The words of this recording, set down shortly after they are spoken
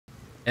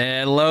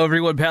Hello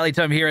everyone,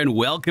 Pallytime here, and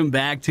welcome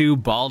back to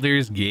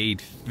Baldur's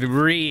Gate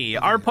 3.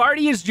 Our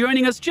party is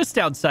joining us just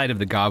outside of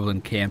the Goblin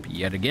Camp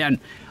yet again.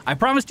 I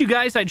promised you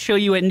guys I'd show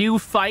you a new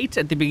fight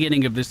at the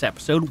beginning of this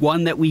episode,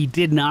 one that we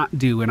did not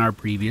do in our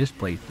previous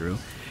playthrough.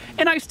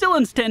 And I still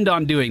intend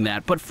on doing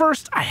that, but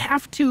first I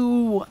have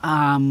to,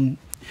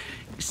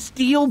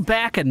 steal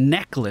back a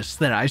necklace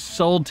that I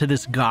sold to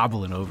this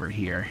goblin over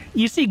here.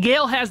 You see,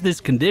 Gale has this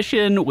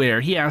condition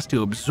where he has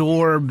to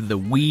absorb the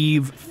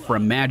weave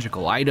from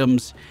magical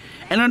items,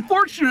 and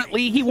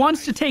unfortunately, he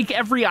wants to take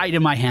every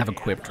item I have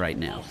equipped right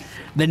now.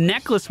 The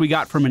necklace we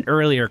got from an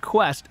earlier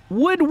quest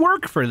would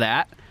work for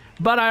that,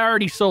 but I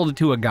already sold it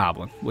to a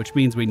goblin, which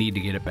means we need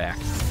to get it back.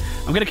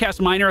 I'm going to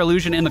cast Minor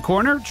Illusion in the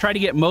corner, try to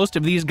get most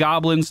of these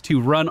goblins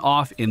to run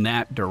off in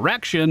that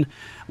direction.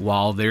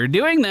 While they're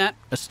doing that,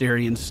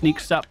 Astarion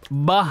sneaks up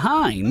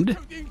behind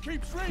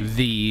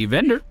the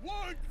vendor,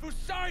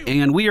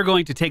 and we are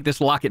going to take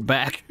this locket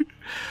back.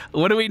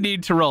 What do we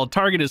need to roll?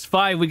 Target is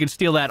 5. We could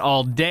steal that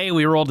all day.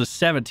 We rolled a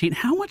 17.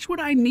 How much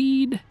would I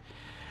need?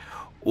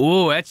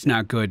 Oh, that's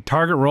not good.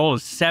 Target roll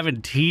is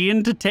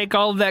 17 to take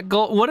all of that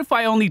gold. What if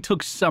I only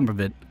took some of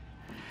it?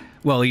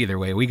 Well, either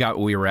way, we got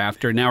what we were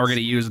after. Now we're going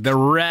to use the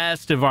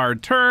rest of our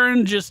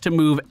turn just to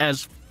move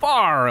as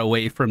far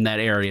away from that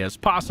area as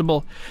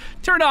possible.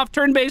 Turn off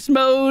turn-based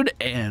mode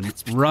and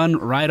run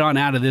right on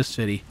out of this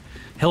city.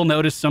 He'll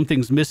notice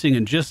something's missing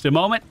in just a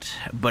moment,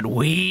 but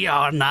we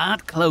are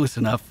not close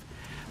enough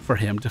for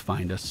him to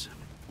find us.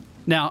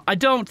 Now, I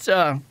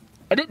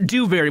didn't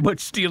do very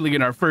much stealing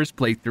in our first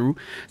playthrough,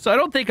 so I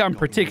don't think I'm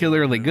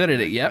particularly good at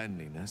it yet.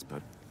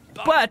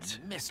 But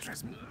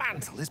Mistress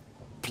Mantle, this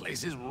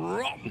place is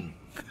rotten.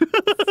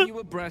 The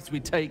fewer breaths we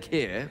take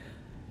here,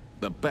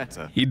 the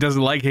better. He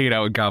doesn't like hanging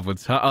out with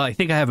goblins. I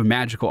think I have a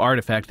magical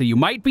artifact that you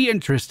might be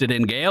interested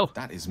in, Gale.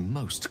 That is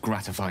most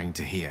gratifying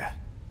to hear.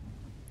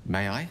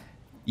 May I?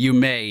 You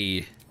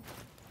may.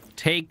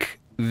 Take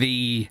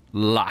the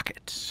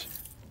locket.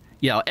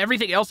 Yeah,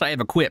 everything else I have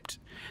equipped.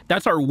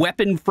 That's our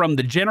weapon from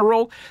the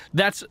general.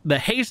 That's the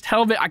haste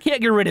helmet. I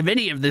can't get rid of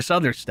any of this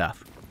other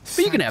stuff.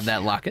 But you can have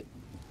that locket.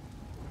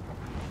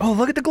 Oh,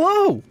 look at the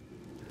glow.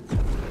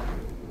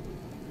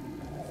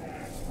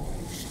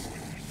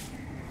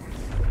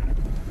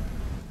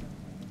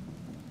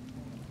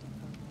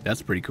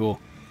 That's pretty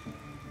cool.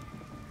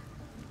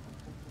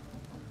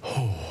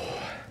 Oh,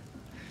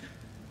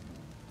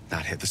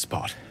 that hit the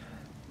spot.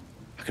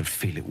 I can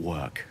feel it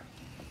work.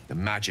 The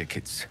magic,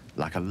 it's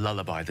like a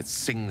lullaby that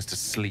sings to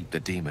sleep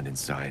the demon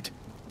inside.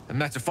 A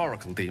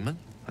metaphorical demon,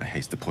 I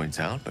haste to point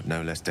out, but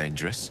no less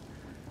dangerous.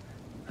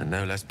 And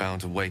no less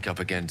bound to wake up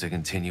again to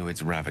continue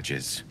its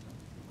ravages.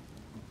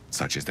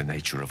 Such is the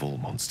nature of all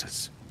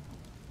monsters.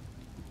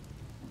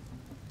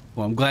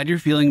 Well, I'm glad you're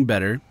feeling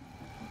better.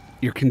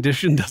 Your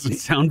condition doesn't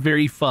sound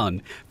very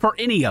fun. For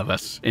any of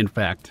us, in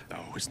fact.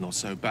 Oh, it's not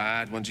so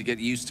bad once you get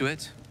used to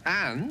it.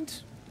 And,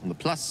 on the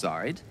plus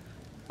side,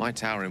 my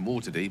tower in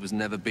Waterdeep has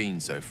never been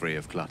so free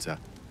of clutter.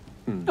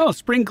 Oh,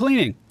 spring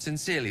cleaning.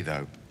 Sincerely,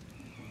 though,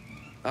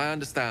 I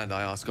understand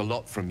I ask a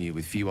lot from you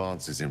with few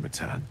answers in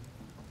return.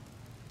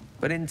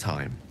 But in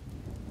time,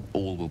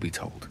 all will be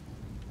told.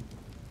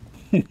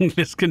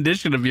 This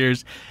condition of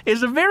yours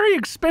is a very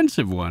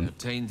expensive one.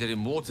 Obtained it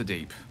in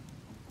Waterdeep.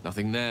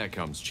 Nothing there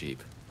comes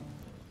cheap.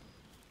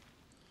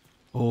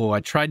 Oh, I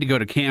tried to go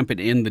to camp and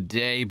end the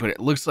day, but it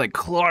looks like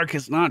Clark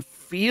is not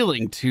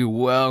feeling too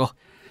well.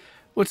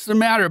 What's the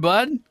matter,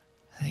 bud?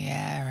 The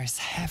air is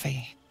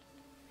heavy.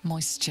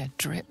 Moisture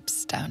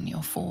drips down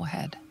your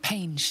forehead.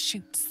 Pain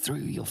shoots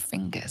through your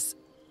fingers.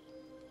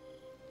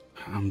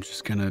 I'm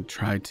just gonna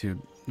try to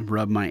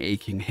rub my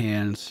aching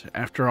hands.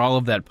 After all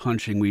of that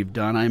punching we've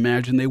done, I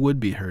imagine they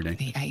would be hurting.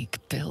 The ache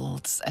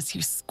builds as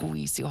you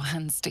squeeze your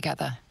hands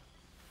together.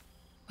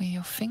 Were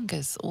your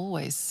fingers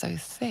always so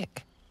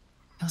thick?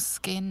 Your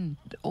skin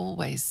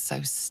always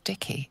so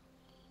sticky?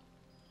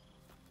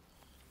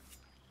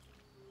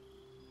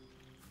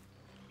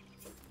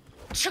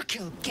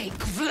 Chukil Gate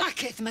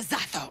Vlakith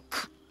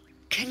Mazathok.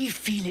 Can you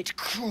feel it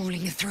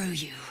crawling through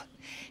you?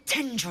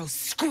 Tendrils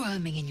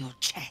squirming in your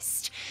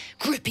chest,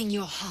 gripping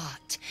your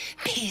heart,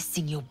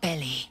 piercing your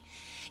belly.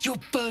 Your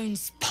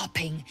bones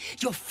popping,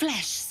 your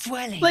flesh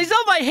swelling. Lae'zel,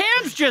 my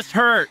hands just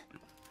hurt!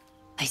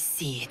 I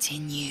see it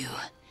in you.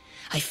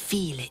 I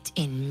feel it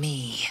in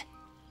me.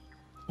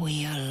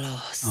 We are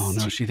lost. Oh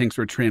no, she thinks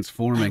we're I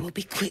transforming. will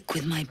be quick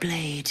with my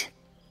blade.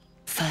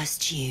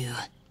 First you,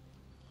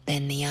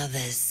 then the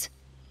others,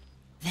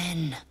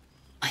 then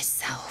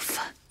myself.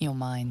 Your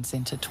minds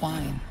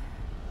intertwine.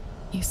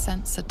 You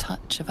sense a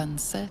touch of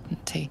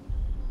uncertainty,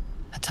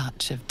 a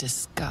touch of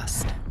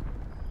disgust.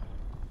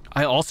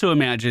 I also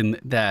imagine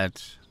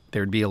that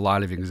there'd be a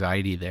lot of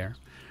anxiety there.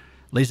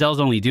 Lae'zel's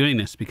only doing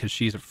this because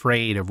she's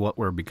afraid of what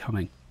we're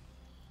becoming.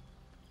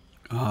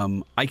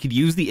 I could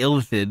use the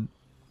Illithid.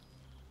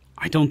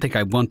 I don't think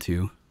I want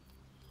to.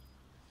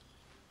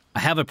 I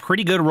have a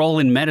pretty good roll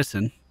in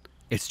medicine.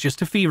 It's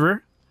just a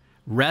fever.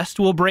 Rest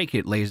will break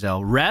it,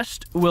 Lae'zel.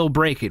 Rest will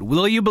break it.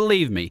 Will you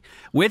believe me?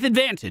 With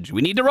advantage.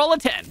 We need to roll a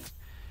 10.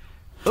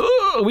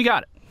 Ooh, we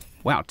got it.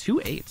 Wow,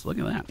 2 8s. Look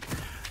at that.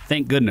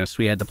 Thank goodness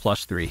we had the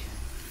 +3.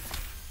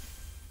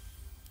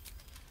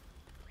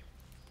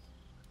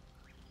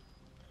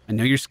 I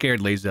know you're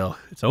scared, Lae'zel.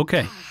 It's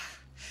okay.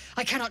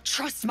 I cannot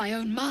trust my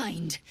own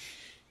mind.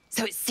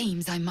 So it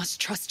seems I must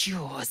trust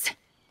yours.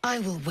 I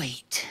will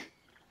wait.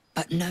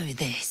 But know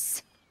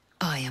this.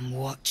 I am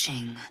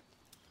watching.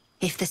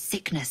 If the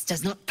sickness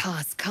does not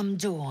pass come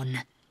dawn,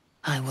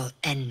 I will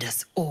end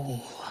us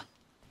all.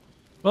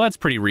 Well, that's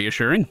pretty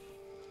reassuring.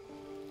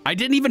 I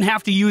didn't even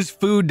have to use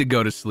food to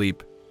go to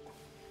sleep.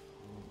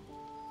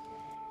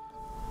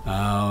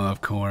 Oh,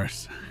 of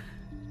course.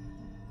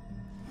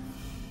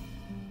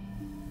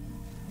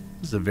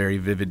 This is a very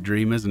vivid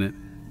dream, isn't it?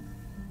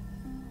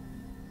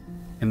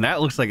 And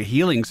that looks like a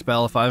healing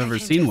spell if I've ever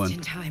seen one.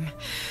 In time.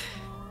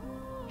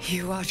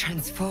 You are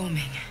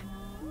transforming.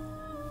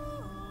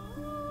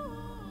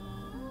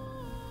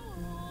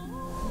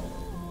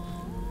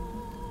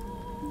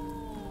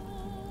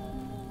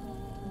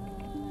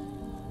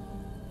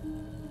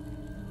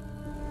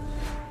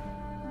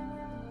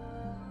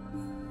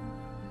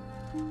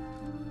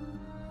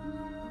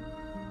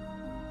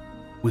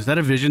 Was that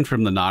a vision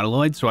from the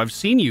Nautiloid? So I've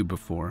seen you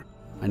before.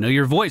 I know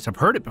your voice. I've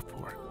heard it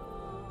before.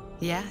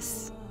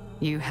 Yes,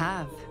 you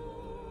have.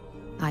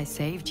 I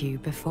saved you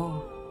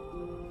before.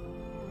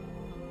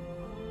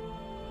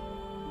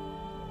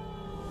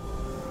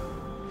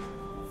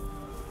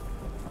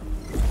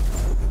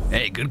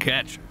 Hey, good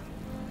catch.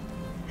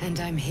 And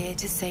I'm here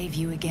to save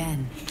you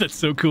again. That's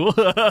so cool.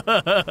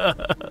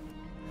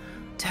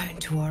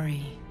 Don't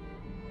worry.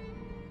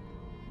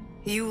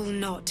 You will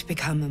not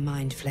become a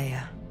mind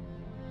flayer.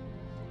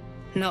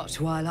 Not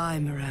while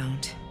I'm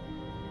around.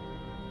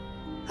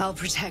 I'll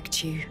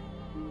protect you.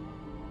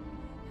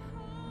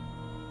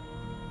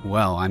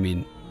 Well, I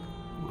mean,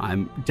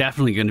 I'm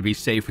definitely going to be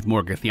safe with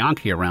more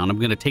Githyanki around. I'm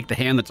going to take the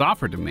hand that's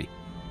offered to me.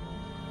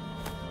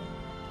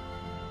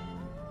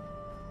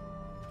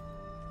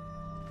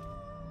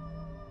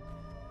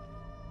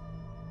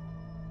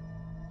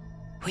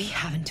 We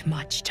haven't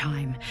much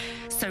time,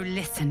 so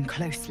listen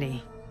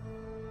closely.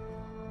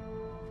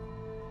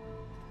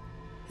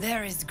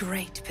 There is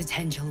great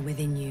potential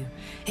within you.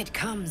 It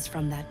comes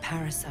from that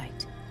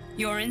parasite.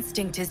 Your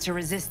instinct is to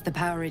resist the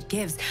power it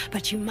gives,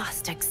 but you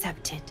must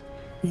accept it,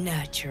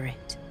 nurture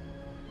it.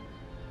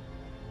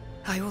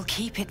 I will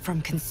keep it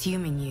from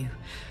consuming you,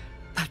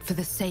 but for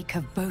the sake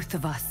of both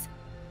of us,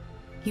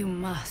 you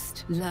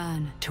must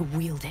learn to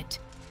wield it.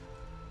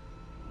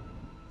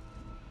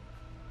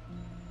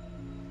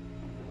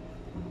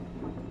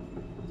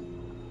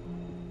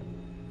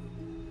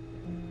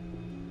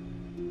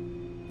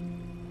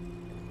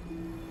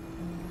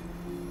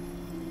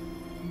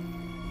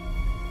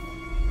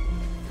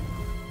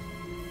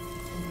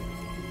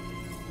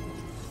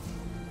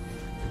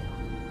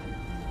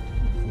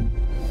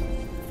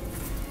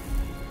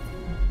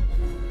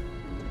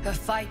 A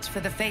fight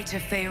for the fate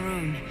of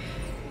Faerun.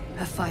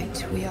 A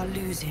fight we are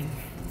losing.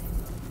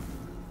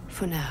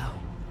 For now.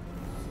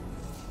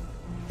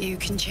 You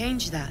can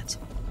change that,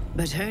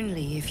 but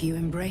only if you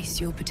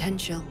embrace your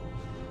potential.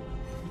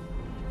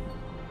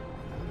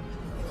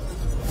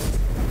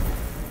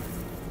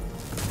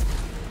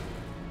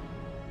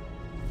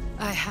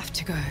 I have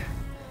to go.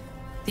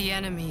 The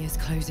enemy is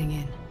closing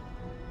in.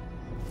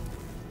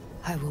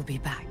 I will be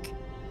back.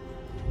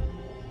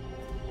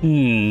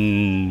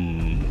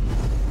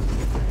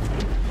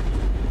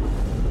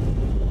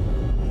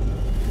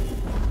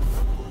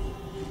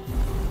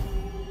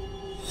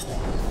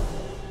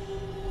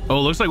 Oh,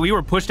 it looks like we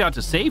were pushed out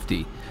to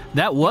safety.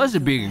 That was a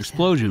big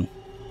explosion.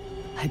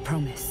 I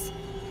promise.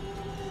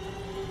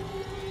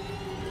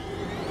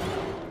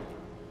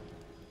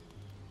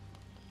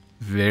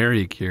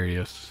 Very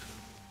curious.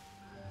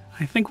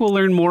 I think we'll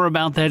learn more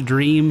about that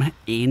dream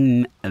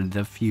in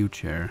the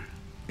future.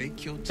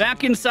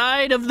 Back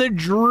inside of the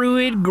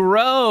Druid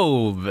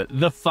Grove.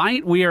 The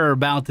fight we are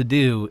about to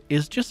do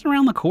is just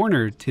around the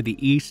corner to the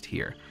east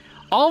here.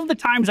 All of the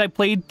times I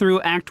played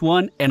through Act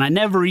 1, and I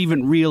never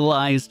even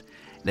realized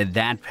that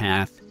that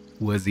path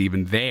was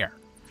even there.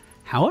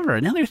 However,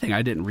 another thing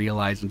I didn't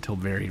realize until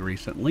very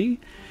recently,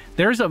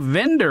 there's a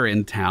vendor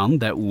in town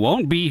that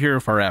won't be here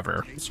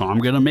forever. So I'm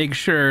going to make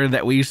sure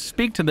that we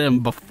speak to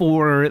them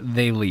before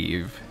they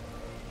leave.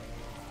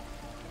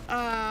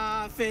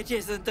 If it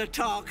isn't the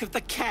talk of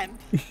the camp.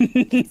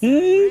 It's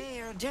a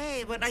rare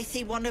day when I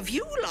see one of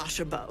you lot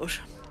about.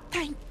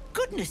 Thank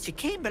goodness you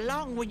came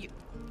along when you...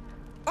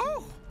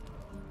 Oh!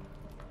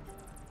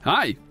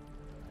 Hi.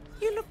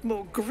 You look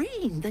more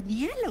green than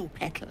yellow,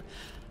 Petal.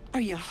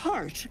 Are you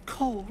hurt,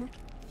 cold,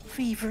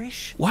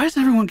 feverish? Why does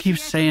everyone keep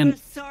saying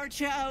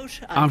Sort you out.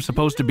 I'm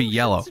supposed to be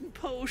yellow? And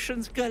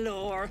potions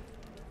galore.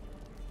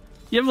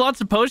 You have lots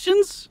of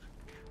potions?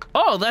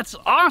 Oh, that's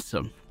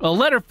awesome. Well,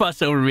 let her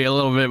fuss over me a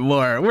little bit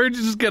more. We're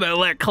just gonna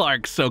let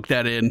Clark soak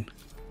that in.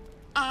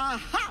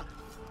 Aha!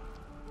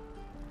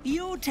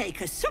 You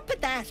take a sup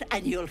at that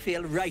and you'll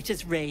feel right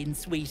as rain,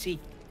 sweetie.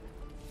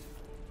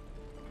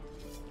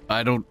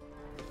 I don't...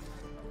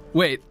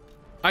 Wait,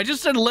 I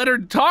just said let her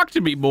talk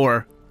to me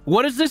more.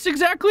 What is this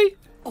exactly?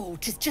 Oh,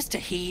 'tis just a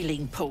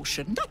healing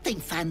potion. Nothing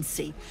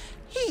fancy.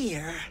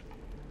 Here.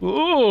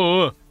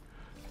 Ooh.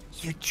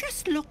 You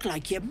just look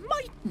like you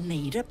might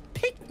need a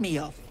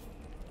pick-me-up.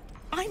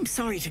 I'm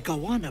sorry to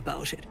go on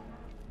about it,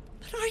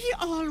 but are you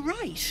all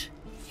right?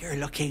 You're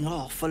looking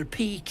awful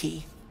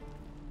peaky.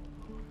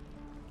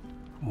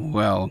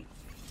 Well,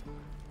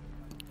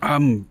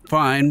 I'm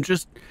fine.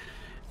 Just,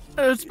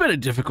 it's been a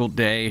difficult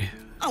day.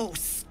 Oh,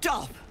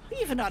 stop!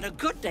 Even on a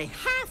good day,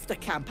 half the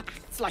camp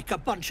acts like a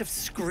bunch of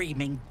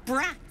screaming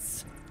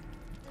brats.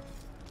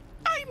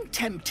 I'm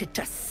tempted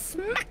to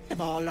smack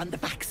them all on the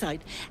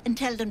backside and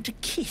tell them to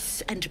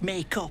kiss and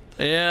make up.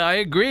 Yeah, I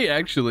agree,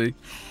 actually.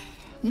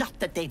 Not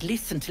that they'd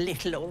listen to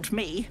little old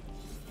me.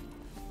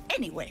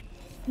 Anyway,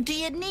 do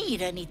you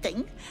need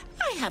anything?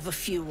 I have a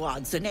few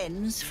odds and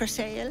ends for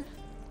sale.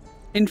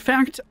 In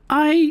fact,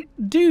 I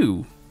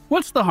do.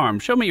 What's the harm?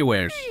 Show me your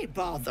wares. Hey,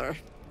 bother.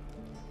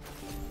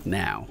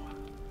 Now,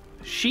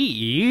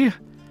 she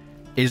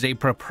is a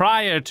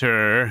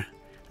proprietor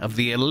of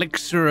the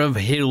elixir of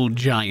hill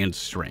giant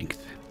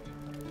strength.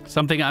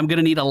 Something I'm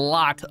gonna need a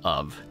lot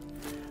of.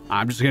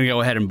 I'm just gonna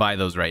go ahead and buy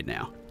those right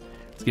now.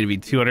 It's gonna be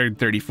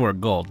 234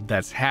 gold.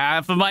 That's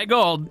half of my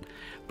gold,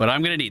 but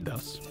I'm gonna need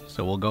those.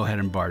 So we'll go ahead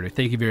and barter.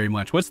 Thank you very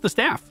much. What's the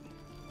staff?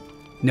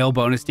 No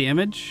bonus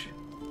damage.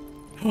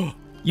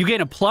 You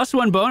gain a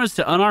 +1 bonus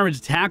to unarmed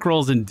attack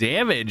rolls and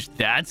damage.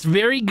 That's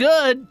very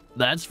good.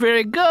 That's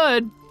very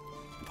good.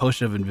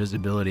 Potion of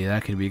invisibility,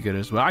 that could be good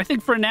as well. I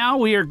think for now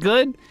we are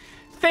good.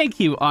 Thank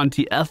you,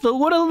 Auntie Ethel.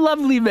 What a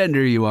lovely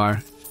vendor you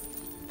are.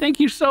 Thank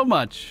you so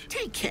much.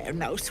 Take care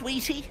now,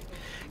 sweetie.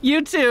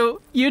 You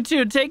too. You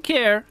too. Take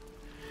care.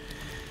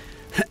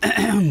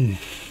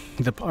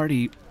 The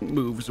party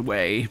moves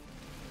away.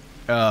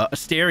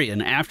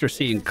 Astarion, after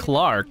seeing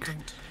Clark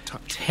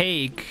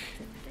take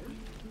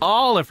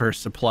all of her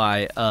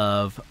supply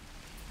of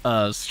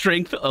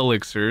strength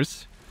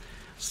elixirs,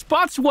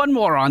 spots one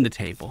more on the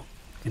table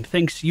and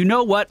thinks, you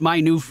know what my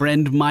new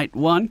friend might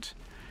want?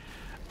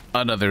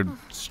 Another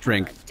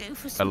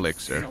strength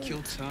elixir.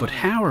 But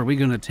how are we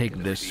going to take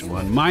this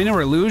one?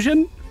 Minor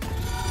illusion?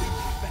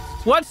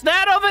 What's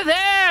that over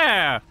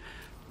there?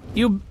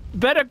 You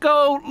better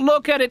go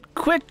look at it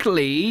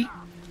quickly.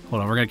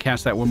 Hold on, we're going to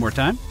cast that one more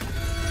time.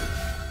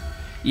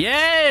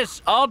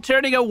 Yes, all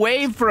turning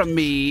away from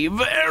me.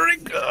 Very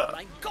good.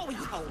 I'm going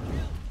home.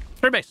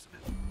 Third base.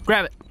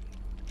 Grab it.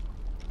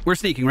 We're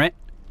sneaking, right?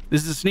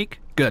 This is a sneak?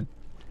 Good.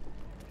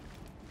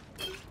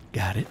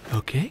 Got it.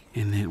 Okay.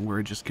 And then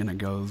we're just going to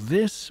go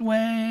this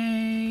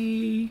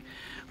way.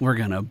 We're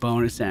going to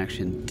bonus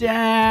action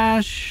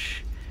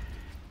dash.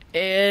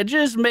 And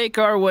just make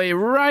our way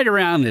right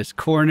around this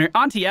corner.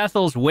 Auntie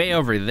Ethel's way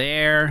over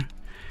there.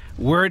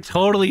 We're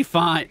totally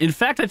fine. In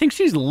fact, I think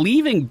she's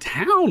leaving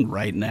town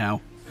right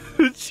now.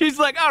 She's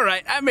like, all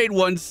right, I made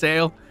one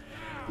sale.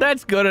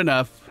 That's good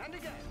enough.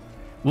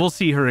 We'll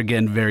see her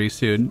again very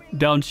soon.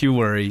 Don't you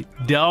worry.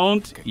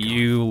 Don't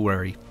you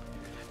worry.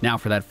 Now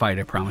for that fight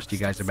I promised you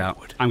guys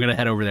about. I'm going to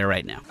head over there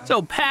right now.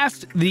 So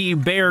past the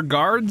bear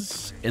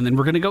guards, and then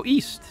we're going to go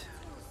east.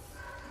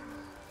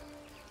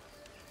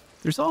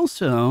 There's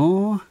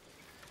also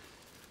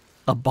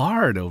a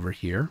bard over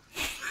here.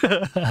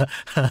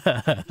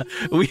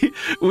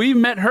 we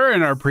met her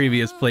in our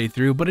previous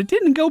playthrough, but it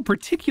didn't go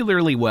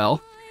particularly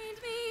well.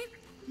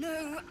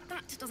 No,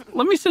 that doesn't.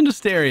 Let me send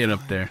Astarion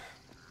up there.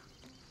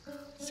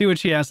 See what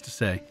she has to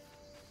say.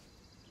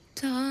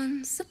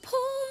 Dance upon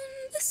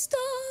the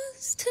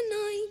stars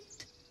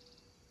tonight.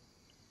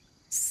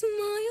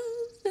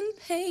 Smiles and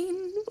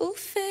pain will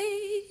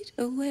fade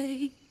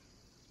away.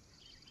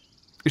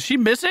 Is she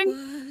missing?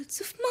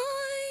 Words of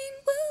mine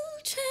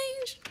will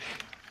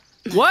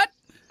change. What?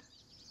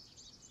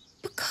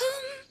 Become.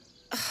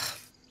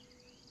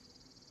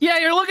 Yeah,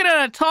 you're looking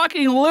at a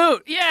talking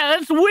lute. Yeah,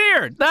 that's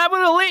weird. I'm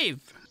gonna leave.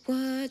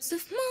 Words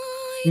of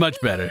mine. Much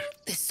better.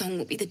 This song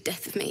will be the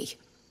death of me.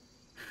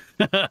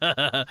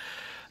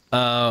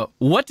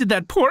 What did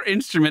that poor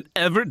instrument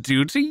ever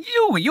do to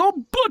you? You're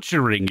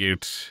butchering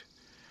it.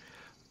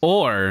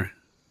 Or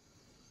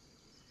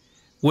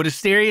would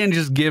Astarion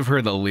just give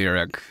her the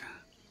lyric?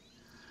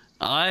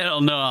 I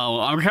don't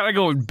know. I'm kind of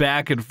going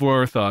back and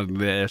forth on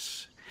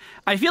this.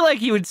 I feel like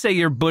he would say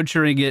you're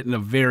butchering it in a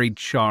very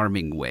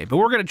charming way, but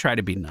we're going to try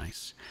to be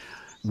nice.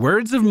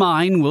 Words of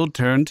mine will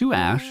turn to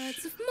ash.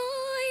 Words of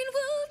mine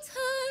will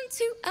turn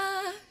to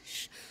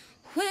ash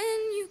when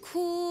you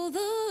cool the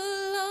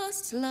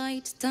last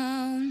light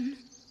down.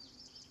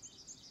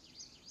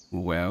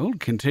 Well,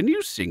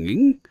 continue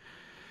singing.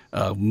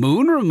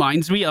 Moon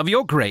reminds me of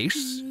your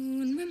grace.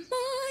 Moon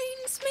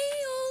reminds me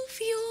of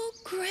your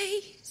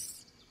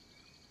grace.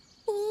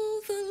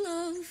 All the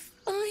love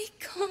I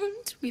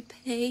can't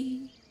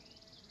repay.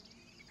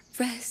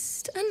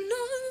 Rest and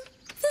know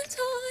that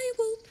I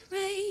will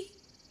pray.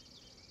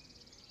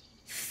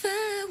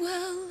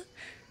 Farewell,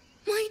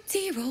 my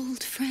dear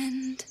old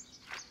friend.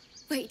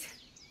 Wait,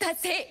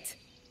 that's it.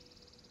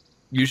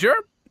 You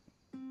sure?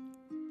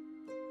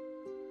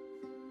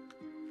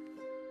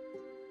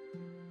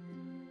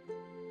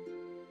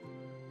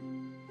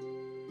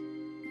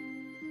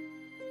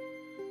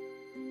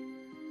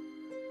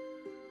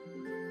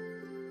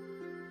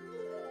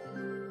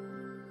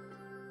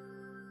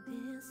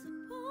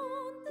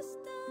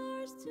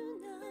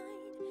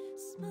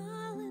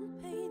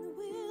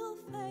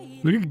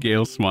 Look at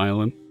Gale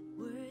smiling.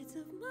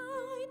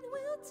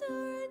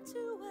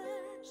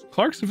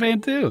 Clark's a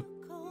fan too.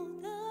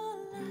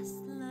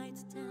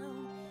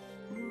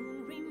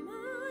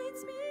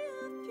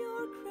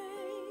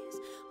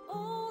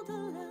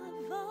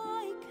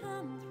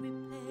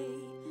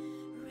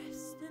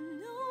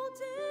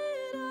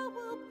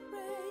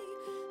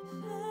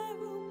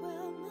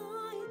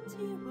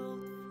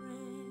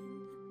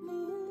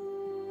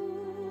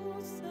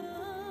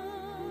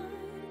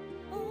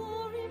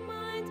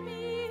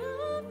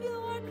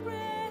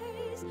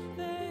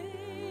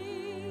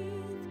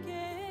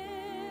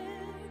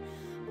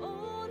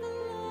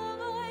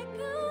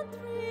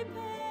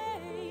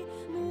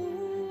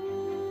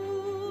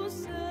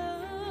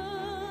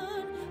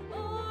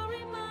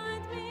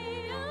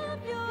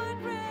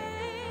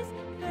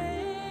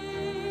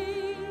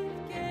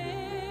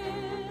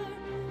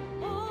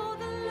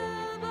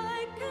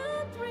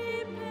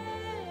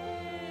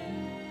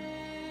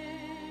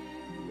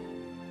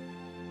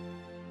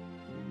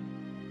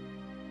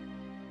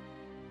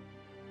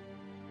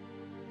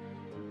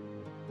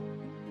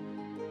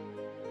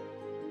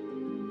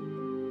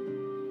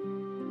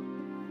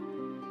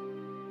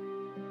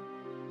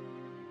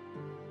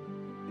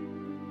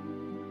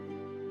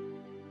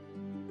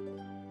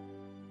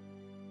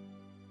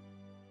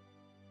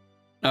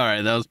 All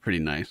right, that was pretty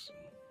nice.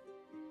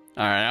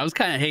 All right, I was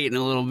kind of hating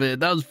a little bit.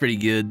 That was pretty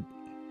good.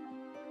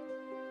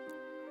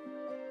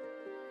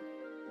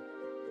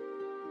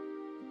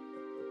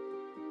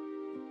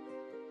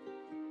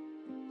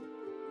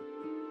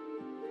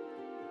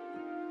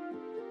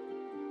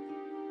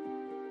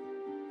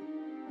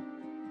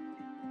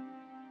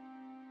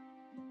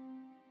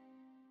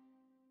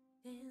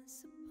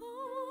 Dance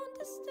upon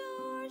the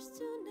stars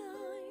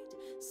tonight,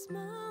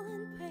 smile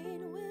and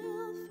pain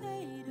will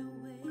fade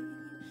away.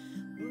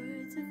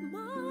 Words of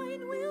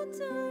mine will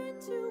turn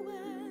to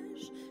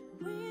ash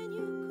when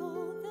you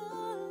call the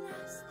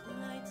last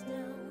light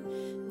down.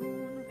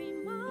 Moon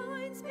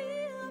reminds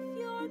me of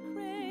your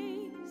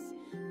grace,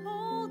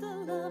 all the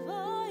love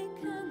I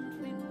can't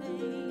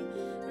repay.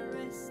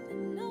 Rest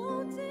and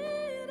note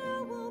it,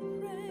 I will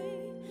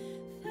pray.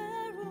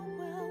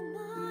 Farewell,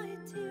 my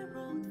dear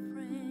old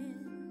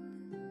friend.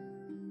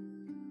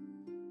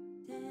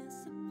 Dance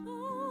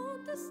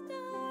upon the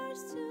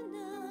stars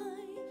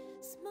tonight,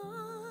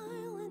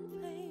 smile and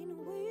pain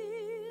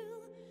will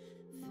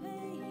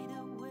fade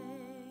away.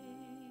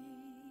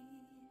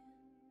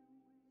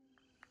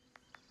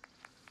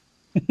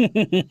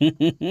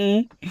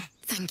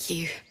 Thank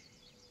you.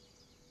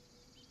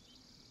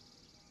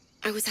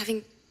 I was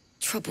having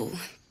trouble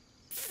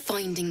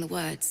finding the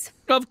words.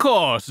 Of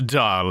course,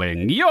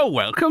 darling. You're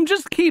welcome.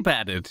 Just keep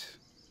at it.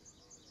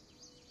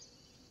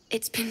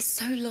 It's been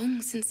so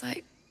long since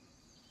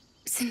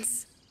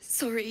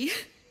sorry.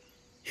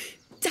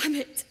 Damn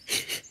it.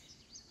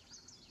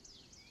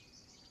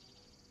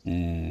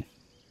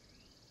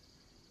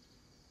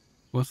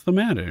 What's the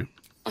matter?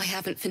 I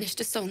haven't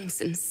finished a song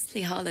since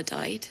Lae'zel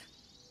died.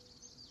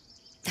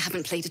 I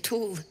haven't played at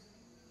all,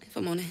 if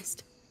I'm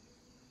honest.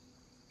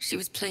 She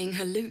was playing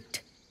her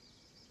lute.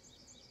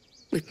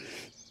 We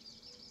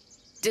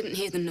didn't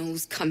hear the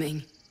gnolls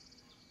coming.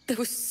 There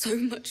was so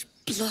much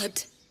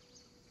blood.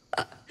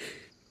 I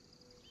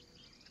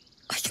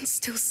can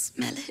still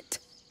smell it.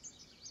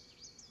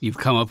 You've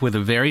come up with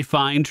a very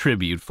fine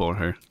tribute for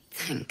her.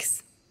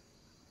 Thanks.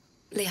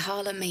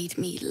 Lae'zel made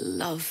me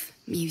love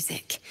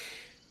music.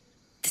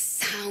 The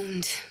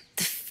sound,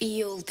 the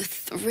feel, the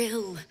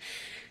thrill.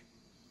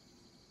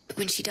 But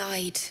when she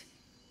died,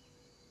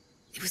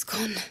 it was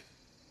gone.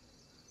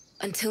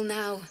 Until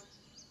now,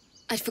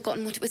 I'd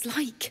forgotten what it was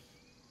like.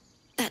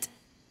 That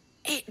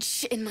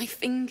itch in my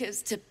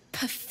fingers to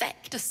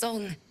perfect a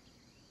song.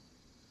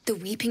 The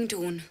Weeping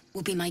Dawn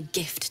will be my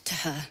gift to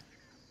her.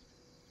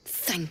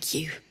 Thank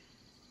you.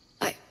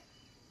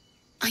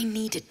 I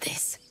needed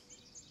this.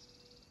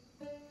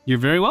 You're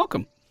very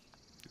welcome.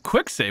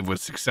 Quick save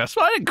was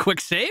successful. I didn't quick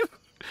save.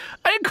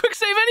 I didn't quick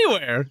save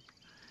anywhere.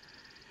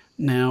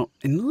 Now,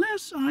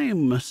 unless I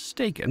am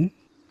mistaken,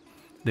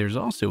 there's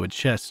also a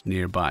chest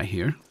nearby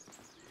here.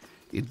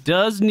 It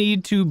does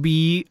need to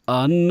be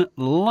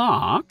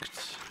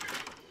unlocked,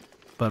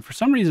 but for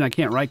some reason I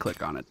can't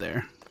right-click on it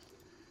there.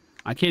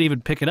 I can't even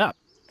pick it up.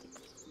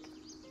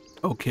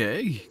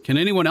 Okay, can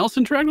anyone else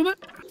interact with it?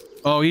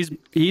 Oh,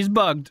 he's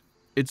bugged.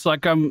 It's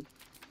like I'm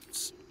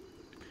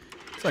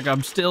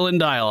still in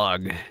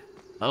dialogue.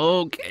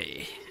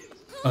 Okay.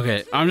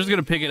 Okay, I'm just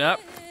gonna pick it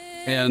up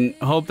and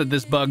hope that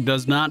this bug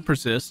does not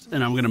persist,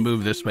 and I'm gonna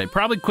move this way.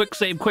 Probably quick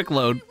save, quick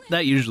load.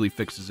 That usually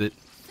fixes it.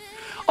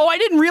 Oh, I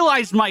didn't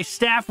realize my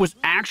staff was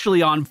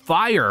actually on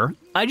fire.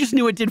 I just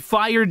knew it did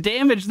fire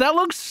damage. That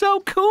looks so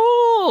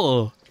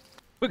cool.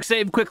 Quick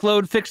save, quick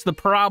load, fix the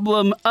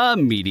problem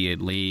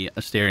immediately.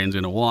 Astarion's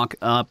gonna walk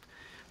up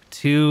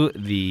to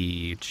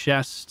the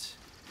chest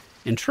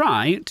and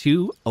try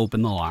to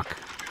open the lock.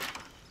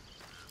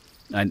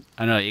 I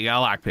know, you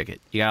gotta lockpick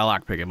it. You gotta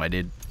lockpick it, my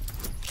dude.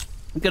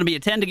 It's gonna be a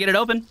 10 to get it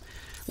open.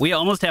 We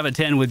almost have a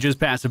 10 with just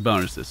passive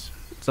bonuses.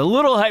 It's a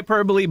little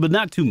hyperbole, but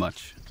not too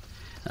much.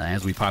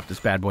 As we pop this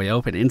bad boy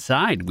open,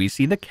 inside we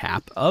see the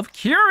Cap of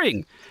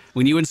Curing.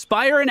 When you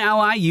inspire an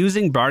ally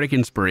using Bardic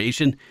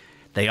Inspiration,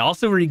 they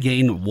also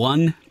regain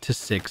 1 to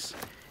 6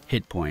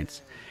 hit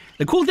points.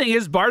 The cool thing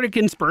is Bardic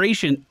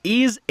Inspiration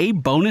is a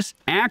bonus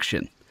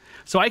action.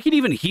 So I can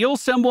even heal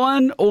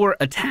someone or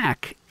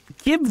attack,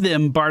 give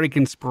them Bardic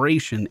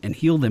Inspiration, and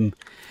heal them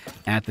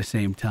at the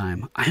same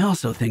time. I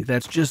also think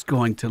that's just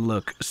going to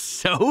look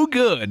so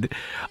good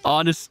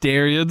on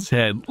Astarion's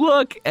head.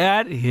 Look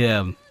at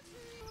him.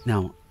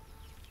 Now,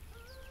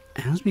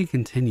 as we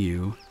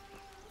continue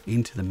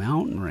into the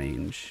mountain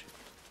range,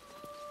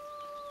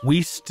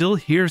 we still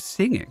hear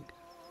singing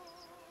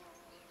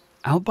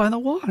out by the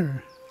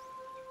water.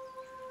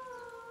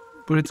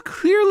 But it's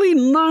clearly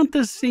not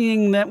the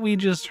singing that we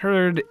just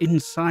heard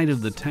inside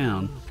of the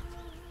town.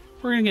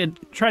 We're going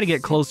to try to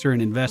get closer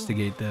and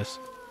investigate this.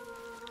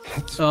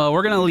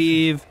 We're going to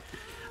leave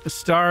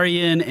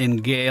Astarion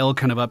and Gale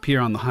kind of up here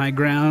on the high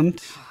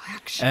ground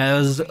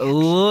as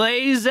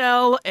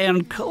Lae'zel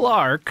and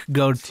Clark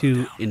go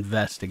to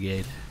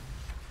investigate.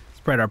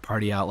 Spread our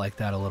party out like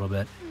that a little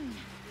bit.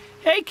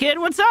 Hey, kid,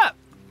 what's up?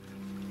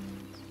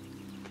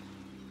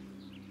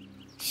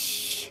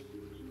 Shh.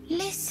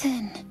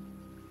 Listen.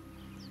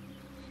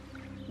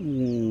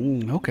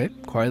 Okay,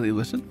 quietly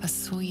listen. A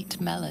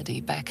sweet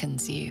melody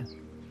beckons you.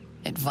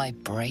 It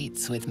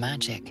vibrates with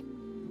magic.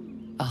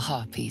 A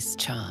harpy's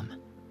charm.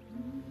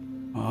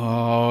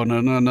 Oh,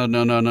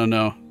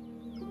 no.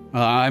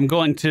 I'm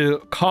going to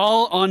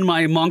call on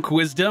my monk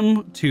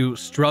wisdom to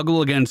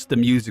struggle against the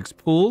music's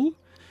pull.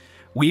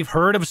 We've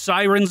heard of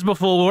sirens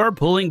before,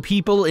 pulling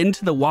people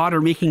into the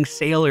water, making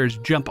sailors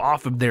jump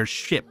off of their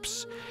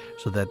ships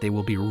so that they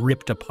will be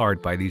ripped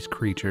apart by these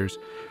creatures.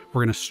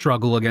 We're going to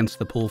struggle against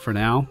the pull for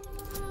now.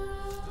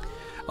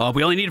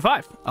 We only need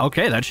 5.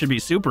 Okay, that should be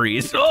super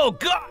easy. Oh,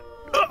 God!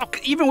 Oh,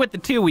 even with the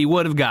 2, we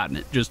would have gotten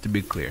it, just to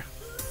be clear.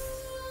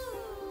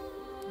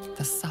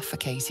 The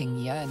suffocating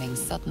yearning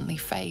suddenly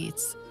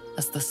fades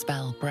as the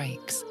spell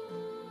breaks.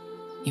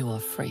 You are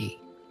free.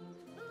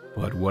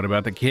 But what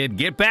about the kid?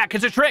 Get back,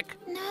 it's a trick!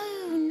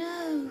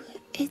 No.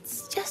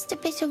 It's just a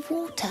bit of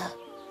water.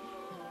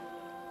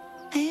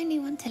 I only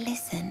want to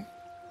listen.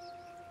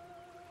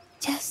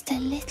 Just a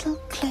little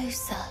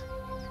closer.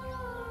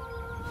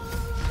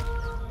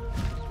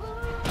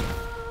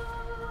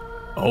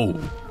 Oh,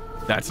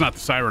 that's not the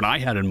siren I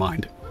had in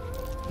mind.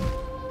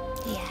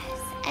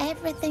 Yes,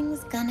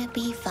 everything's gonna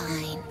be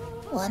fine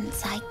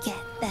once I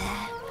get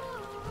there.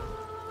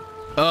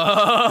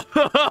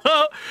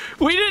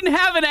 We didn't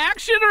have an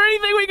action or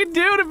anything we could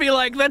do to be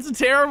like, that's a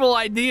terrible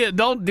idea.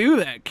 Don't do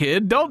that,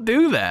 kid. Don't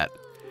do that.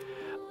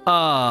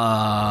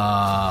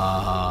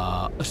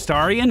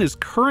 Astarion is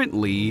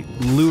currently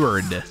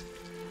lured.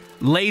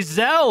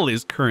 Lae'zel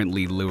is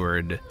currently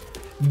lured.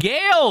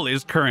 Gale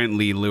is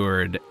currently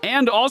lured.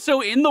 And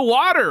also in the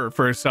water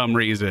for some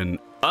reason.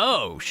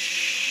 Oh,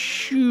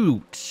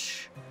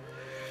 shoot.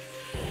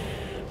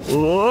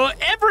 Oh,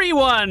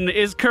 everyone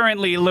is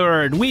currently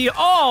lured. We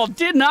all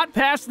did not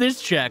pass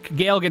this check.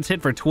 Gale gets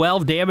hit for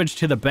 12 damage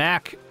to the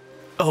back.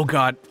 Oh,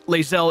 God.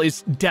 Lae'zel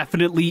is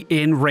definitely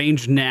in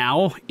range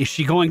now. Is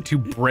she going to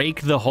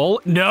break the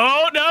hole?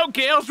 No,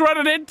 Gale's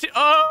running into...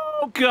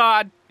 Oh,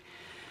 God.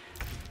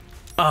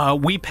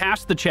 We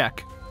passed the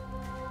check.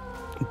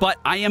 But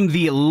I am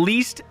the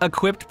least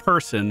equipped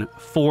person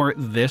for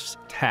this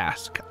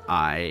task,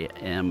 I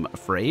am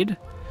afraid.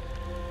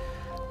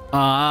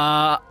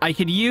 I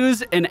could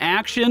use an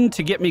action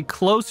to get me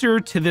closer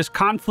to this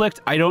conflict.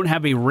 I don't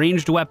have a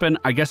ranged weapon.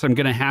 I guess I'm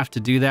going to have to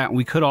do that.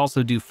 We could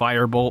also do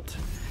Firebolt.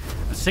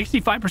 A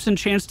 65%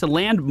 chance to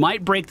land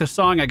might break the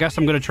song. I guess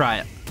I'm going to try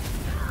it.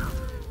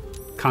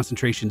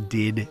 Concentration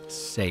did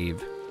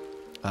save.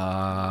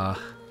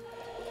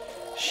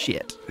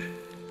 Shit.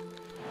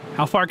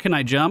 How far can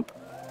I jump?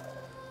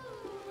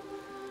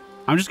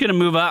 I'm just going to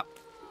move up.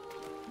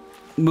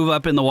 Move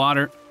up in the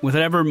water. With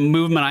whatever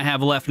movement I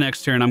have left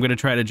next turn, I'm going to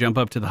try to jump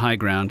up to the high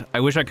ground. I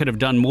wish I could have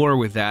done more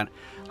with that.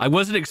 I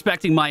wasn't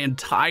expecting my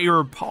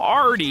entire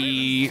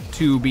party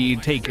to be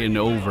taken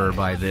over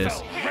by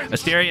this.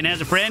 Astarion has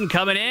a friend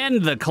coming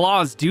in. The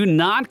claws do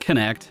not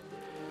connect.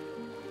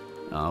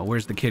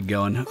 Where's the kid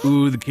going?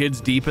 Ooh, the kid's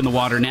deep in the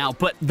water now,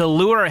 but the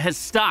lure has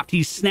stopped.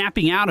 He's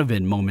snapping out of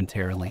it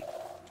momentarily.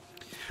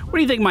 What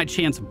do you think my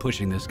chance of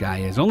pushing this guy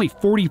is? Only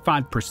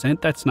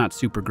 45%. That's not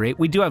super great.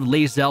 We do have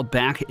Lae'zel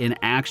back in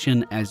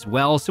action as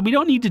well, so we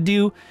don't need to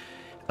do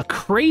a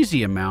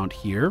crazy amount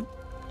here.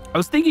 I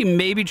was thinking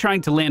maybe trying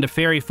to land a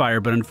fairy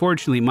fire, but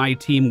unfortunately my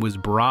team was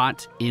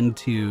brought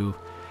into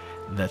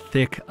the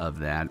thick of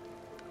that.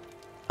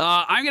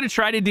 I'm going to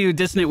try to do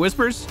Dissonant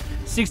Whispers.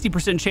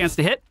 60% chance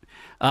to hit.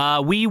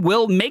 We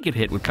will make it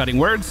hit with Cutting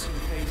Words.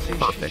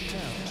 Perfect.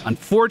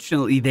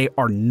 Unfortunately, they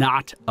are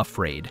not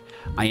afraid.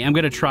 I am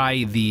going to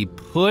try the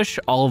push,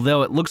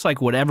 although it looks like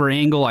whatever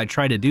angle I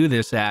try to do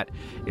this at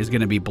is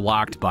going to be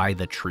blocked by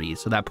the tree.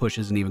 So that push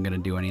isn't even going to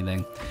do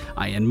anything.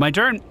 I end my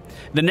turn.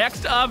 The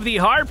next of the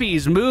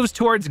Harpies moves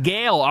towards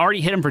Gale. Already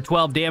hit him for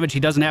 12 damage.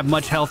 He doesn't have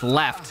much health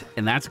left,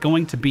 and that's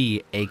going to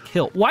be a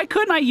kill. Why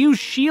couldn't I use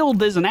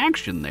shield as an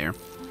action there?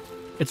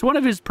 It's one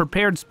of his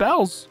prepared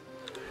spells.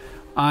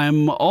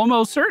 I'm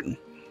almost certain.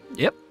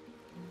 Yep.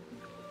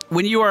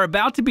 When you are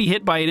about to be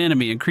hit by an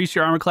enemy, increase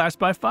your armor class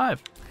by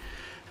 5.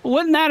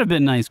 Wouldn't that have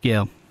been nice,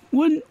 Gale?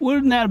 Wouldn't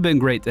that have been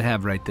great to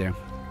have right there?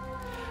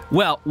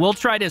 Well, we'll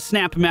try to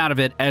snap him out of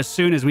it as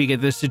soon as we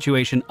get this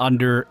situation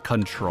under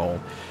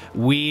control.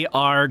 We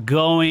are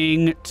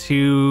going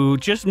to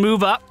just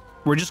move up.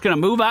 We're just going to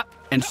move up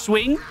and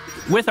swing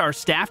with our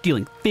staff,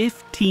 dealing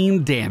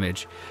 15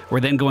 damage. We're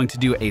then going to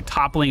do a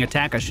toppling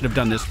attack. I should have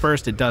done this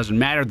first. It doesn't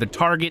matter. The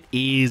target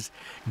is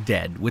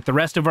dead. With the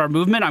rest of our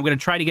movement, I'm going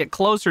to try to get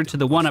closer to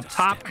the one up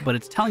top, but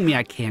it's telling me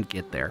I can't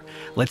get there.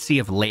 Let's see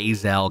if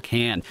Lae'zel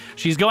can.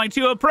 She's going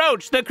to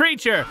approach the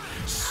creature.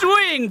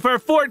 Swing for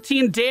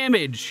 14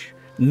 damage.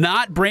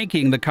 Not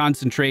breaking the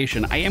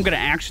concentration. I am going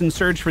to action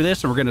surge for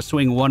this, and we're going to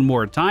swing one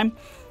more time.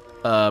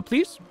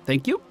 Please.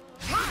 Thank you.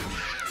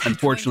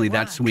 Unfortunately,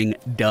 that swing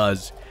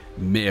does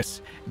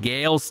miss.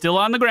 Gale's still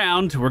on the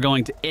ground. We're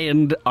going to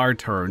end our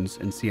turns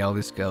and see how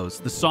this goes.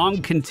 The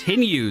song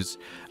continues.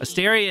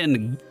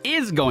 Astarion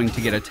is going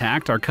to get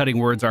attacked. Our cutting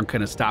words aren't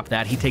going to stop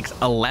that. He takes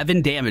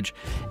 11 damage,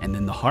 and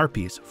then the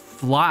harpies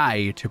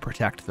fly to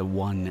protect the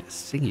one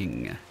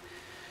singing.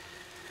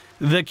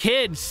 The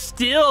kid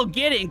still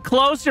getting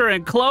closer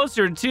and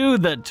closer to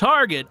the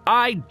target.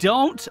 I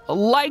don't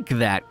like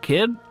that,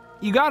 kid.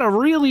 You gotta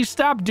really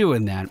stop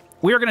doing that.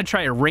 We are going to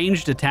try a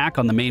ranged attack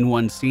on the main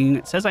one singing.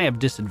 It says I have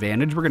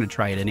disadvantage. We're going to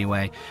try it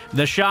anyway.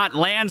 The shot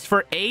lands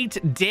for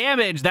 8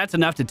 damage. That's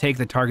enough to take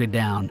the target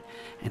down.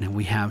 And then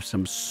we have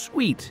some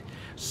sweet,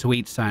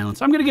 sweet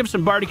silence. I'm going to give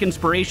some bardic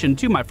inspiration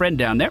to my friend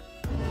down there.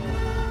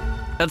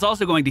 That's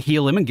also going to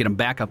heal him and get him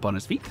back up on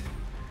his feet.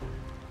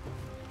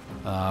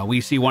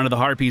 We see one of the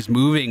harpies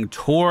moving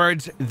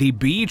towards the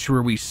beach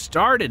where we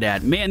started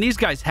at. Man, these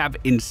guys have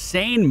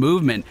insane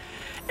movement.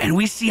 And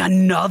we see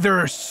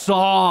another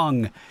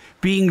song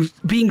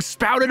being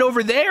spouted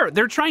over there.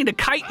 They're trying to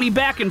kite me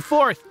back and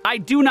forth. I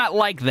do not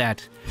like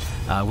that.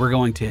 We're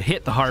going to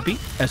hit the harpy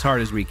as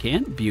hard as we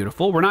can.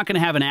 Beautiful. We're not going to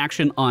have an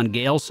action on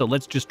Gale, so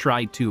let's just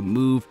try to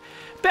move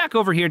back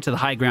over here to the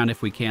high ground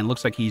if we can.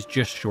 Looks like he's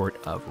just short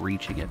of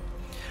reaching it.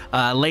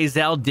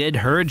 Lae'zel did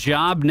her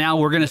job. Now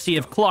we're going to see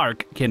if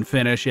Clark can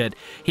finish it.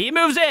 He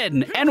moves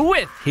in, and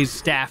with his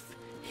staff,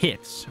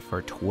 hits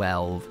for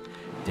 12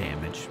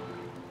 damage.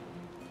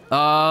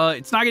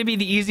 It's not going to be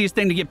the easiest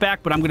thing to get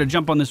back, but I'm going to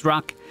jump on this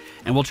rock,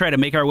 and we'll try to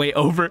make our way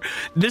over.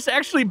 This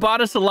actually bought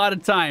us a lot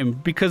of time,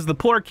 because the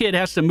poor kid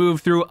has to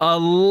move through a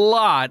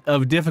lot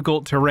of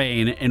difficult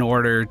terrain in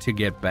order to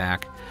get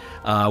back.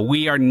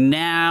 We are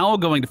now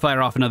going to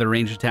fire off another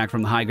ranged attack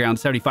from the high ground.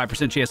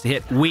 75% chance to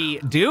hit. We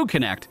do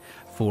connect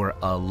for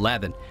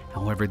 11.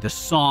 However, the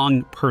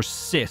song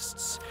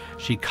persists.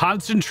 She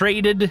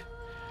concentrated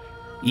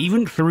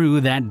even through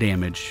that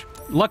damage.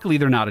 Luckily,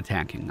 they're not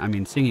attacking. I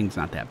mean, singing's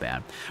not that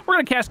bad. We're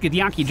going to cast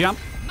Githyanki Jump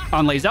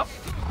on Lae'zel.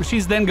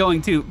 She's then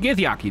going to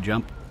Githyanki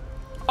Jump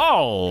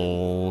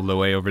all the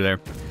way over there.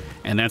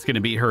 And that's going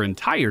to be her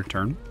entire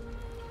turn.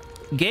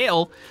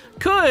 Gale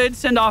could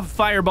send off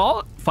a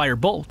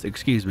firebolt,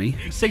 excuse me.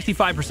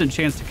 65%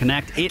 chance to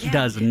connect. It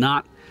does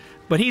not.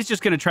 But he's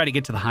just going to try to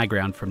get to the high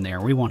ground from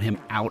there. We want him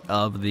out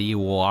of the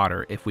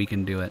water if we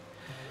can do it.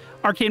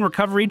 Arcane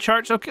recovery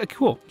charge. Okay,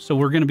 cool. So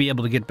we're going to be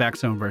able to get back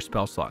some of our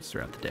spell slots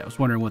throughout the day. I was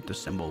wondering what the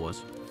symbol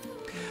was.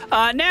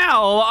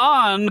 Now,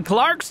 on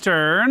Clark's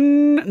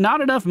turn,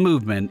 not enough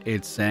movement,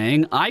 it's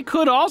saying. I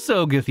could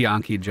also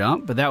Githyanki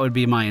Jump, but that would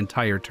be my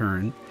entire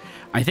turn.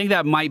 I think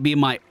that might be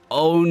my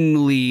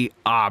only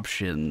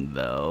option,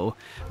 though.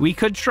 We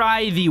could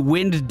try the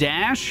Wind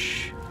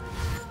Dash,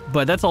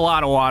 but that's a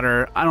lot of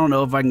water. I don't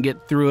know if I can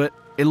get through it.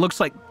 It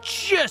looks like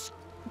just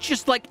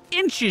like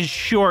inches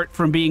short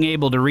from being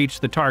able to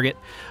reach the target.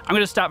 I'm going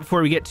to stop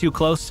before we get too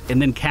close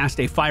and then cast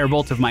a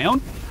firebolt of my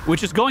own,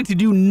 which is going to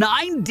do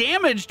 9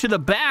 damage to the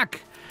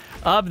back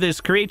of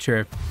this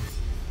creature.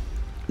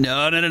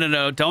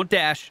 No. Don't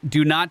dash.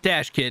 Do not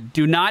dash, kid.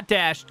 Do not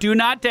dash. Do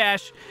not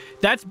dash.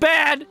 That's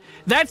bad.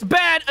 That's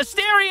bad.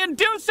 Astarion,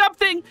 do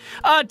something.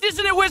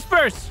 Dissonant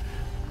Whispers.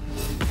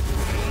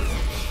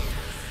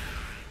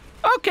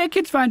 Okay,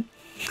 kid's fine.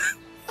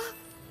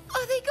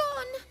 Are they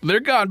gone?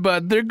 They're gone,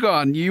 bud. They're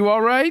gone. You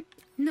all right?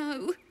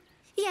 No.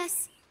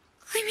 Yes.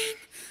 I mean,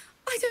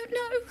 I don't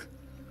know.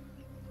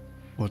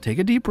 Well, take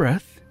a deep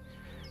breath.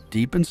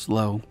 Deep and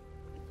slow.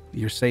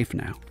 You're safe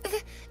now.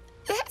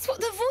 That's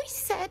what the voice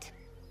said.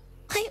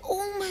 I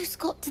almost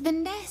got to the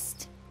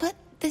nest, but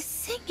the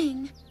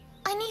singing.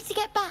 I need to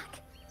get back.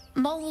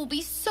 Mole will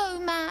be so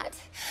mad.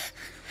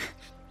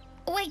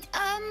 Wait,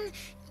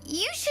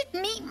 you should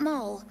meet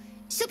Mole.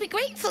 She'll be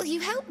grateful you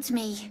helped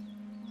me.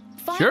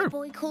 Find Sure. a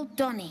boy called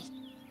Donnie.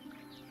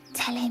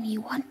 Tell him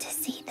you want to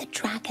see the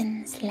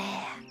dragon's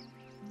lair.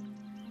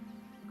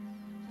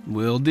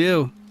 Will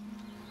do.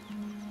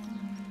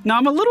 Now,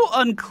 I'm a little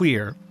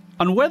unclear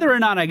on whether or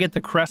not I get the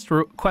quest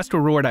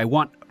reward I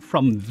want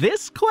from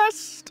this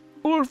quest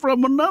or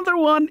from another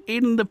one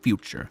in the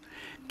future.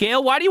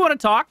 Gale, why do you want to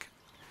talk?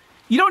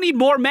 You don't need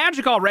more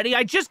magic already.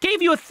 I just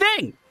gave you a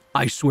thing.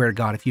 I swear to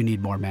God, if you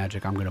need more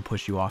magic, I'm going to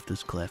push you off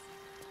this cliff.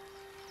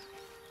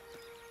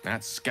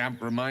 That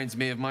scamp reminds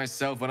me of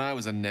myself when I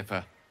was a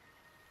nipper.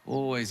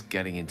 Always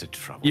getting into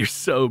trouble. You're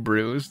so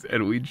bruised,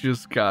 and we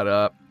just got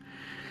up.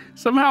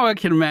 Somehow I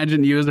can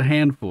imagine you as a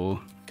handful.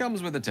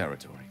 Comes with the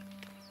territory.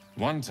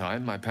 One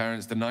time, my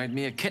parents denied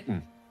me a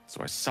kitten,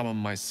 so I summoned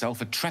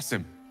myself a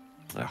Tressim.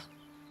 Ugh,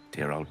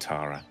 dear old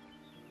Tara.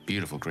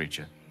 Beautiful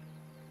creature.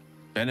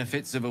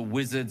 Benefits of a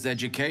wizard's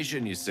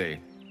education, you see.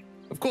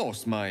 Of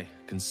course, my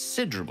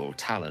considerable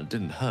talent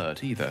didn't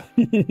hurt either.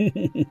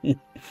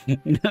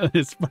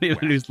 It's funny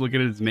that he's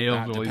looking at his nails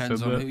That while he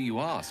depends said on that. who you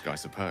ask, I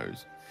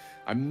suppose.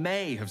 I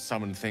may have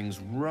summoned things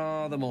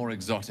rather more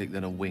exotic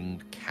than a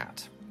winged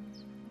cat.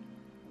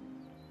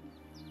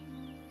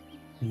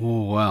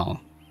 Oh,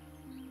 well.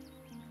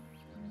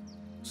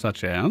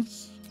 Such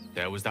as?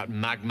 There was that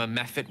magma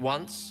mephit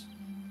once.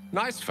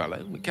 Nice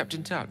fellow, we kept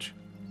in touch.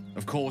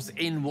 Of course,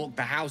 in walked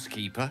the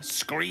housekeeper,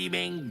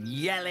 screaming,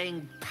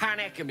 yelling,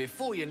 panic, and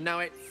before you know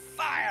it,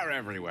 fire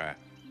everywhere.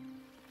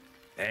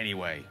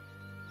 Anyway,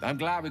 I'm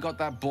glad we got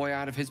that boy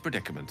out of his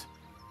predicament.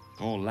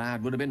 Poor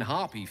lad would have been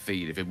harpy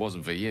feed if it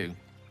wasn't for you.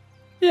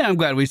 Yeah, I'm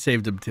glad we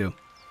saved him too.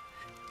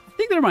 I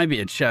think there might be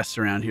a chest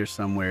around here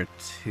somewhere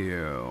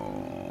too.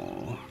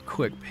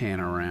 Quick pan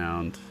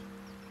around.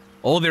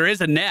 Oh, there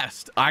is a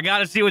nest. I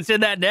gotta see what's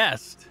in that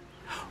nest.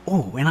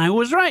 Oh, and I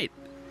was right.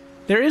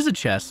 There is a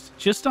chest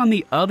just on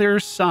the other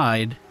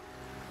side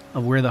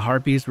of where the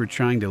harpies were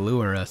trying to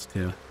lure us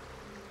to.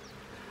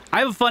 I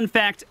have a fun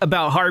fact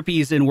about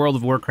harpies in World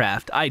of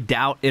Warcraft. I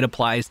doubt it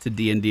applies to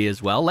D&D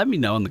as well. Let me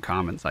know in the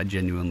comments. I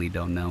genuinely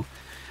don't know.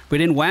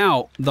 But in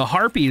WoW, the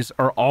harpies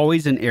are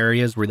always in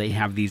areas where they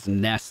have these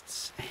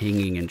nests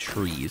hanging in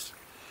trees.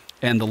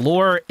 And the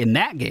lore in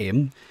that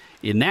game,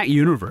 in that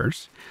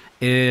universe,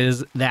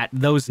 is that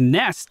those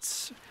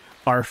nests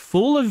are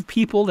full of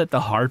people that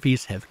the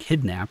harpies have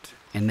kidnapped,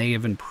 and they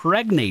have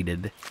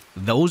impregnated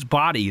those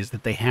bodies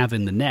that they have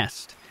in the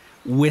nest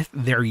with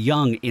their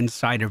young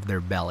inside of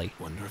their belly.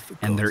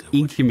 And they're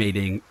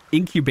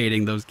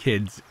incubating those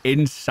kids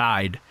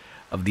inside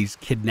of these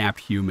kidnapped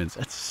humans.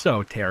 That's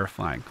so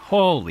terrifying.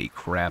 Holy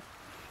crap.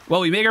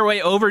 Well, we make our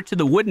way over to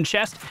the wooden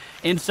chest.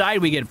 Inside,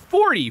 we get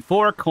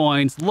 44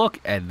 coins. Look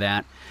at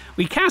that.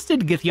 We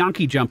casted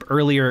Githyanki Jump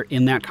earlier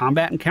in that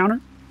combat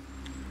encounter.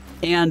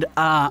 And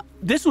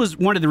this was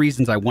one of the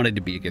reasons I wanted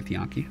to be a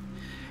Githyanki.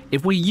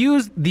 If we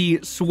use the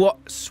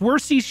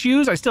Swirsy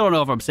shoes, I still don't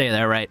know if I'm saying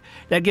that right,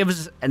 that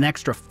gives us an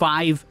extra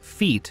 5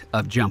 feet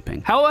of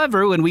jumping.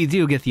 However, when we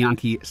do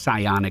Githyanki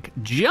Psionic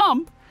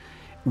Jump,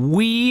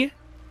 we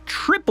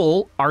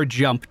triple our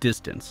jump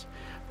distance.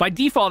 By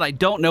default, I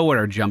don't know what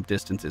our jump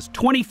distance is.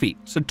 20 feet.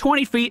 So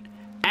 20 feet,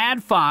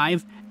 add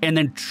 5, and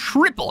then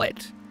triple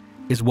it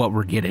is what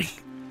we're getting.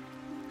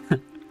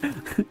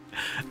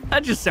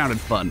 That just sounded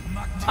fun.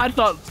 I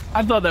thought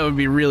that would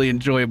be really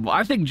enjoyable.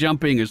 I think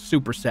jumping is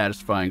super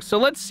satisfying. So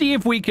let's see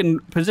if we can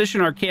position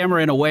our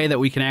camera in a way that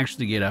we can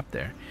actually get up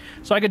there.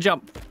 So I could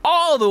jump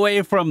all the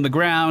way from the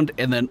ground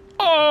and then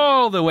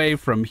all the way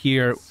from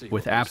here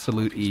with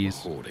absolute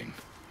ease.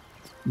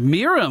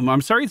 Miriam,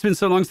 I'm sorry it's been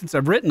so long since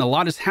I've written. A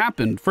lot has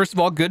happened. First of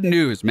all, good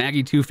news.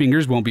 Maggie Two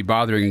Fingers won't be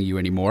bothering you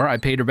anymore. I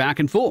paid her back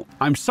in full.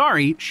 I'm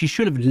sorry. She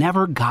should have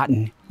never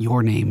gotten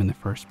your name in the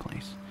first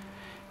place.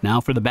 Now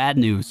for the bad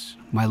news.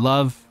 My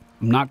love,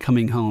 I'm not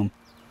coming home.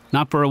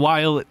 Not for a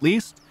while, at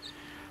least.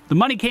 The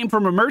money came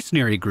from a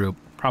mercenary group.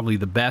 Probably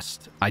the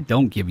best. I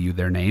don't give you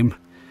their name.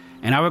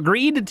 And I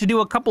agreed to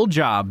do a couple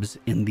jobs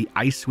in the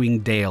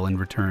Icewing Dale in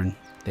return.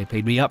 They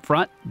paid me up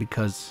front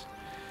because...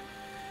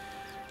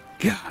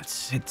 God,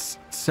 it's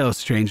so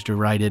strange to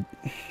write it.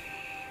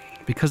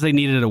 Because they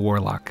needed a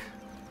warlock.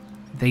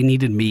 They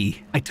needed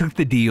me. I took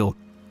the deal.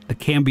 The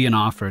Cambion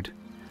offered.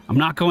 I'm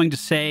not going to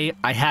say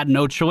I had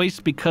no choice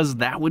because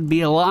that would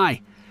be a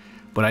lie.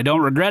 But I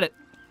don't regret it.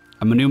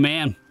 I'm a new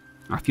man.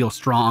 I feel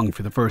strong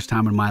for the first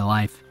time in my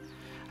life.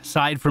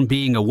 Aside from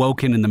being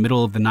awoken in the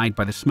middle of the night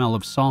by the smell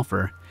of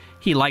sulfur,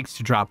 he likes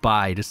to drop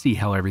by to see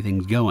how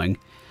everything's going.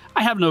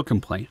 I have no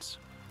complaints.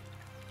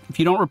 If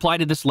you don't reply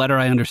to this letter,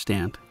 I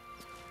understand.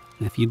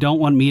 And if you don't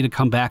want me to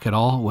come back at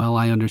all, well,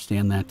 I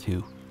understand that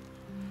too.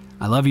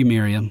 I love you,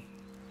 Miriam,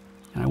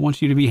 and I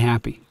want you to be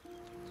happy.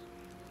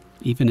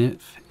 Even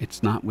if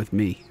it's not with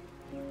me.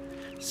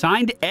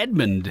 Signed,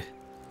 Edmund.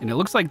 And it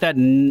looks like that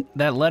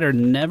letter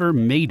never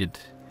made it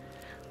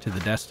to the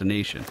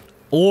destination.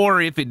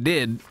 Or if it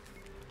did,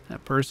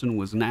 that person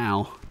was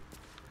now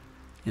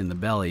in the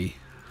belly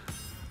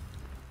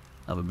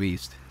of a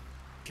beast.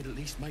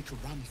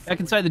 Back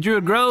inside the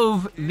Druid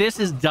Grove,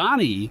 this is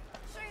Donnie,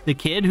 the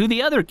kid who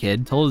the other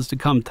kid told us to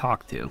come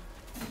talk to.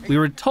 We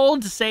were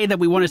told to say that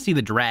we want to see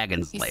the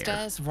dragon's lair. He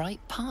stares right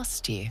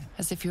past you,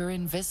 as if you're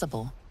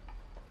invisible.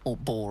 Or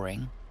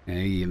boring.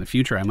 Hey, in the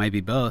future I might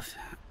be both.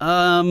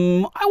 I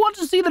want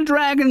to see the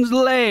dragon's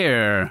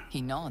lair.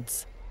 He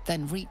nods,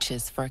 then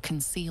reaches for a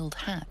concealed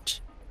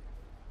hatch.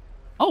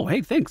 Oh,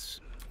 hey, thanks.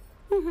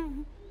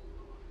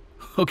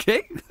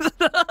 Okay.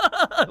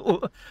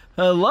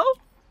 Hello?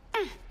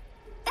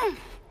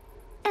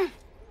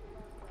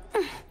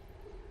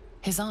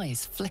 His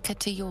eyes flicker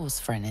to yours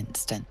for an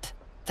instant,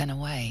 then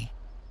away,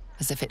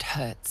 as if it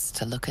hurts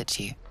to look at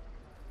you.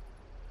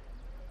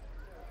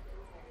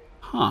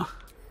 Huh.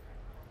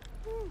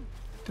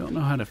 Don't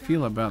know how to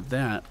feel about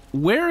that.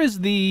 Where is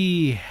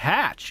the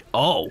hatch?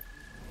 Oh.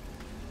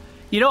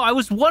 You know, I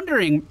was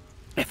wondering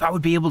if I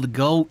would be able to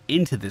go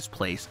into this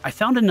place. I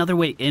found another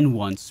way in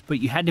once, but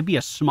you had to be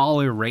a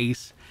smaller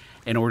race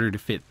in order to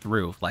fit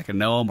through, like a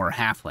gnome or a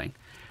halfling,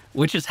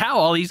 which is how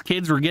all these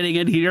kids were getting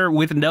in here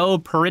with no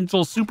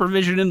parental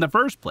supervision in the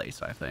first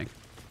place, I think.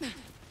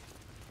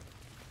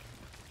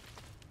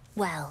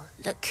 Well,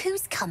 look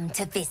who's come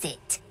to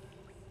visit.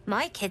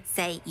 My kids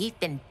say you've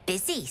been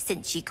busy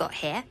since you got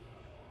here.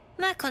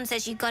 Mercon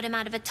says you got him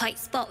out of a tight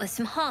spot with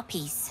some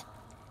harpies.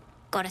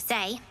 Gotta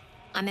say,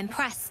 I'm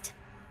impressed.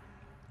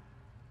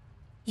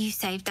 You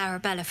saved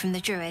Arabella from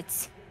the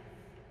druids.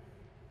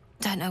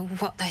 Don't know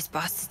what those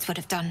bastards would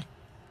have done.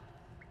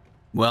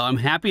 Well, I'm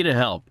happy to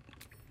help.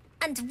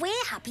 And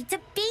we're happy to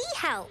be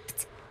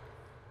helped.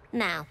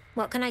 Now,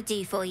 what can I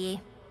do for you?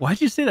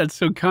 Why'd you say that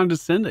so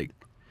condescending?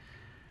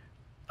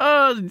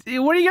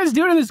 What are you guys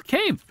doing in this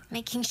cave?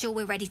 Making sure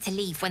we're ready to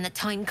leave when the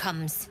time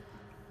comes.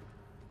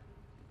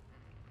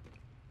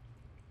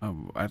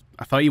 Oh, I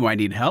thought you might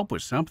need help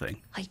with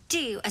something. I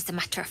do, as a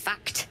matter of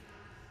fact.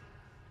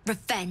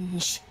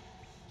 Revenge.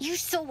 You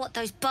saw what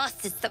those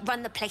bastards that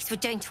run the place were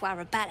doing to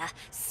Arabella,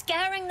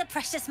 scaring the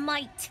precious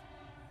mite.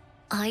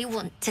 I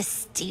want to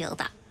steal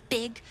that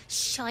big,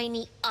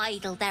 shiny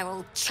idol they're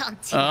all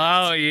chanting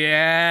at. Oh,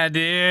 yeah,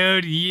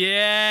 dude.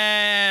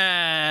 Yeah.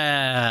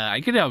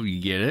 I could help you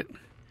get it.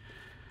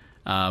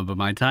 But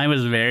my time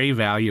is very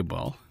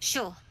valuable.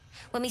 Sure.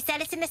 When we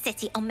sell it in the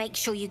city, I'll make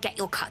sure you get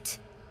your cut.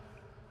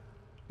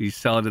 You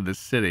sell it in the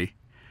city.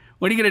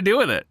 What are you going to do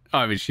with it? Oh,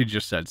 I mean, she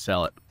just said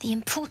sell it. The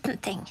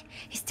important thing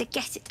is to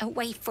get it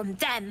away from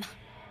them.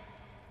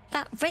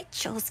 That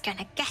ritual's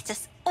gonna get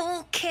us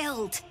all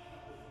killed.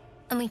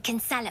 And we can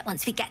sell it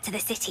once we get to the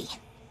city.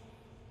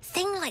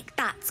 Thing like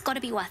that's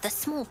gotta be worth a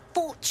small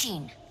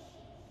fortune.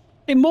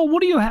 Hey, Mo,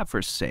 what do you have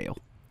for sale?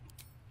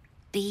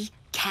 Be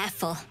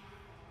careful.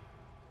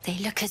 They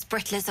look as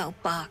brittle as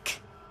old bark.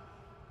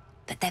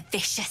 But they're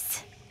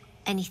vicious.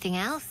 Anything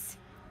else?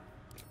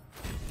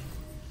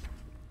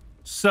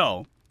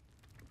 So,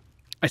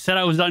 I said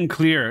I was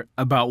unclear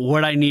about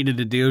what I needed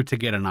to do to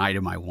get an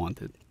item I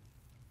wanted.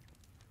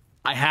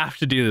 I have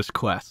to do this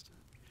quest.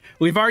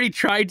 We've already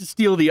tried to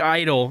steal the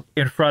idol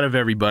in front of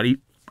everybody,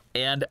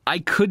 and I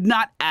could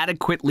not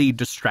adequately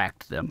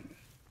distract them.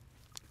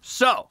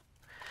 So,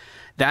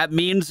 that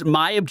means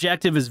my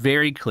objective is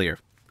very clear.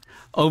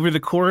 Over the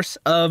course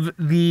of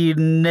the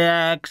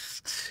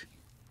next...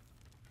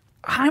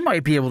 I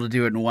might be able to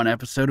do it in one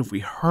episode if we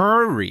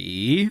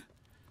hurry.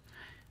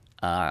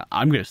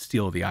 I'm going to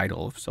steal the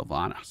idol of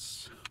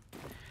Sylvanas.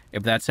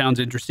 If that sounds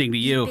interesting to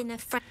you,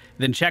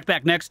 then check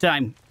back next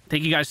time.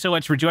 Thank you guys so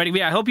much for joining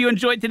me. I hope you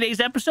enjoyed today's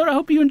episode. I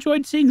hope you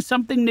enjoyed seeing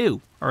something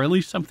new, or at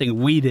least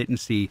something we didn't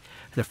see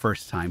the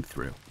first time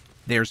through.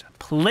 There's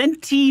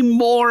plenty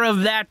more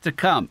of that to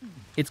come.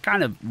 It's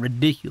kind of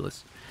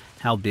ridiculous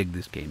how big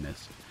this game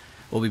is.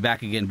 We'll be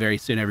back again very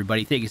soon,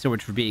 everybody. Thank you so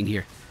much for being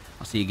here.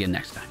 I'll see you again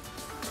next time.